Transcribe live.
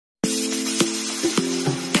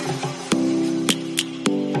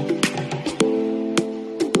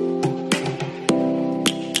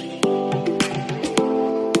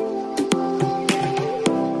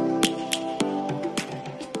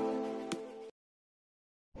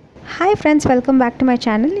Hi friends, welcome back to my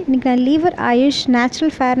channel. இன்னைக்கு நான் lever AYUSH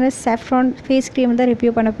natural fairness saffron face cream தான்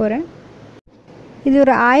review பண்ண போகிறேன். இது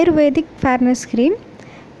ஒரு ஆயுர்வேதிக் ஃபேர்னஸ் க்ரீம்.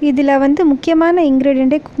 இதில் முக்கியமான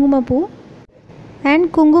இன்க்ரீடியண்ட்டே குங்குமப்பூ அண்ட்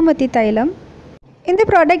குங்குமத்தி தைலம். இந்த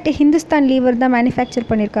ப்ராடக்ட் ஹிந்துஸ்தான் லீவர் தான் மேனுஃபேக்சர்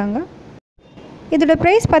பண்ணியிருக்காங்க. இதோட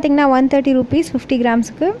ப்ரைஸ் பார்த்திங்கன்னா 130 rupees 50 grams.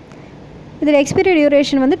 இதோட எக்ஸ்பைரி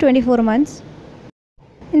டியூரேஷன் 24 months.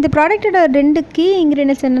 இந்த ப்ராடக்டோட 2 கீ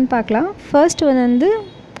இன்க்ரீடியன்ட்ஸ் என்னென்னு பார்க்கலாம். ஃபர்ஸ்ட்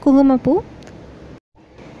குங்குமப்பூ.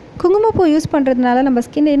 குங்குமப்பூ யூஸ் பண்ணுறதுனால நம்ம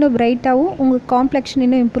ஸ்கின் இன்னும் பிரைட்டாகவும் உங்கள் காம்ப்ளெக்ஷன்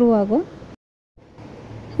இன்னும் இம்ப்ரூவ் ஆகும்.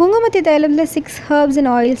 குங்குமத்தி தைலத்தில் 6 herbs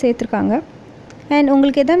அண்ட் ஆயில் சேர்த்துருக்காங்க. அண்ட்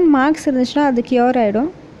உங்களுக்கு எதாவது மார்க்ஸ் இருந்துச்சுன்னா அது க்யூர் ஆகிடும்.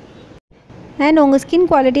 அண்ட் உங்கள் ஸ்கின்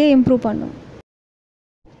குவாலிட்டியை இம்ப்ரூவ் பண்ணும்.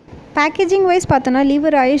 பேக்கேஜிங் வைஸ் பார்த்தோன்னா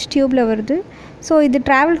லீவர் ஆயுஷ் டியூப்பில் வருது. ஸோ இது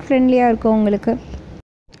ட்ராவல் ஃப்ரெண்ட்லியாக இருக்கும் உங்களுக்கு.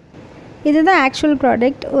 இதுதான் ஆக்சுவல்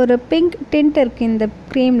ப்ராடக்ட். ஒரு பிங்க் டிண்ட் இருக்குது இந்த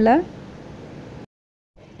க்ரீமில்.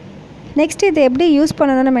 நெக்ஸ்ட் இது எப்படி யூஸ்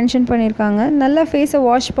பண்ணணும்னு மென்ஷன் பண்ணியிருக்காங்க. நல்லா ஃபேஸை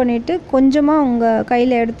வாஷ் பண்ணிவிட்டு கொஞ்சமாக உங்கள்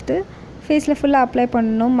கையில் எடுத்துகிட்டு ஃபேஸில் ஃபுல்லாக அப்ளை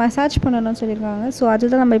பண்ணணும், மசாஜ் பண்ணணும்னு சொல்லியிருக்காங்க. ஸோ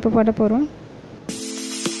அதுதான் நம்ம இப்போ பண்ண போகிறோம்.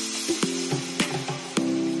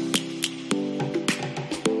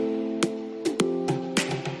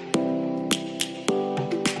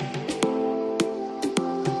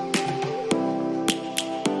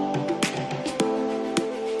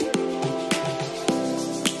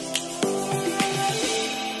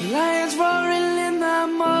 Lions roaring in the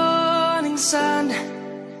morning sun,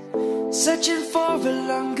 searching for a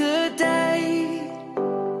longer day.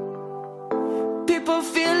 People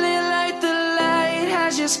feeling like the light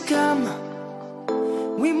has just come.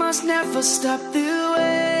 We must never stop the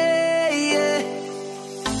way.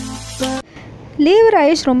 Lever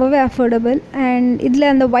AYUSH ரொம்பவே அஃபோர்டபுள். அண்ட்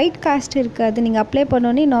இதில் அந்த ஒயிட் காஸ்ட் இருக்காது. நீங்கள் அப்ளை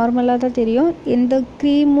பண்ணோன்னே நார்மலாக தான் தெரியும். எந்த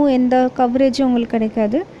க்ரீமும் எந்த கவரேஜும் உங்களுக்கு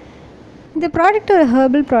கிடைக்காது. இந்த ப்ராடக்ட் ஒரு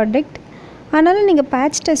ஹெர்பல் ப்ராடக்ட். ஆனாலும் நீங்கள்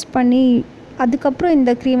பேட்ச் டெஸ்ட் பண்ணி அதுக்கப்புறம்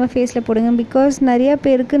இந்த க்ரீமை ஃபேஸில் போடுங்க. பிகாஸ் நிறையா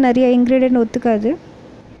பேருக்கு நிறைய இன்க்ரீடியன்ட் ஒத்துக்காது.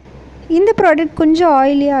 இந்த ப்ராடக்ட் கொஞ்சம்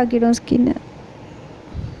ஆயிலியாக ஆக்கிடும் ஸ்கின்னு.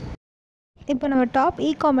 இப்போ நம்ம டாப்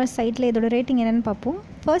இ-காமர்ஸ் சைட்டில் இதோட ரேட்டிங் என்னென்னு பார்ப்போம்.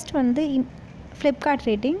 ஃபர்ஸ்ட் ஃப்ளிப்கார்ட்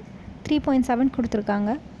ரேட்டிங் 3.7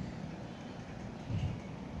 கொடுத்துருக்காங்க.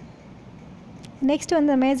 Next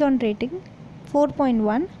Amazon rating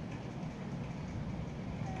 4.1.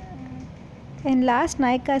 And last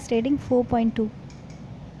நைக்காஸ் rating 4.2.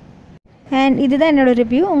 And இதுதான் என்னோடய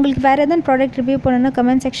ரிவ்யூ. உங்களுக்கு வேறு எதாவது ப்ராடக்ட் ரிவ்யூ பண்ணணுன்னா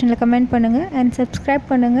கமெண்ட் செக்ஷனில் கமெண்ட் பண்ணுங்கள். அண்ட் சப்ஸ்கிரைப்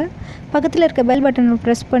பண்ணுங்கள். பக்கத்தில் இருக்க பெல் பட்டனை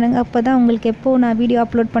ப்ரெஸ் பண்ணுங்கள். அப்போ தான் உங்களுக்கு எப்போது நான் வீடியோ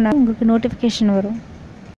அப்லோட் பண்ணால் உங்களுக்கு நோட்டிஃபிகேஷன் வரும்.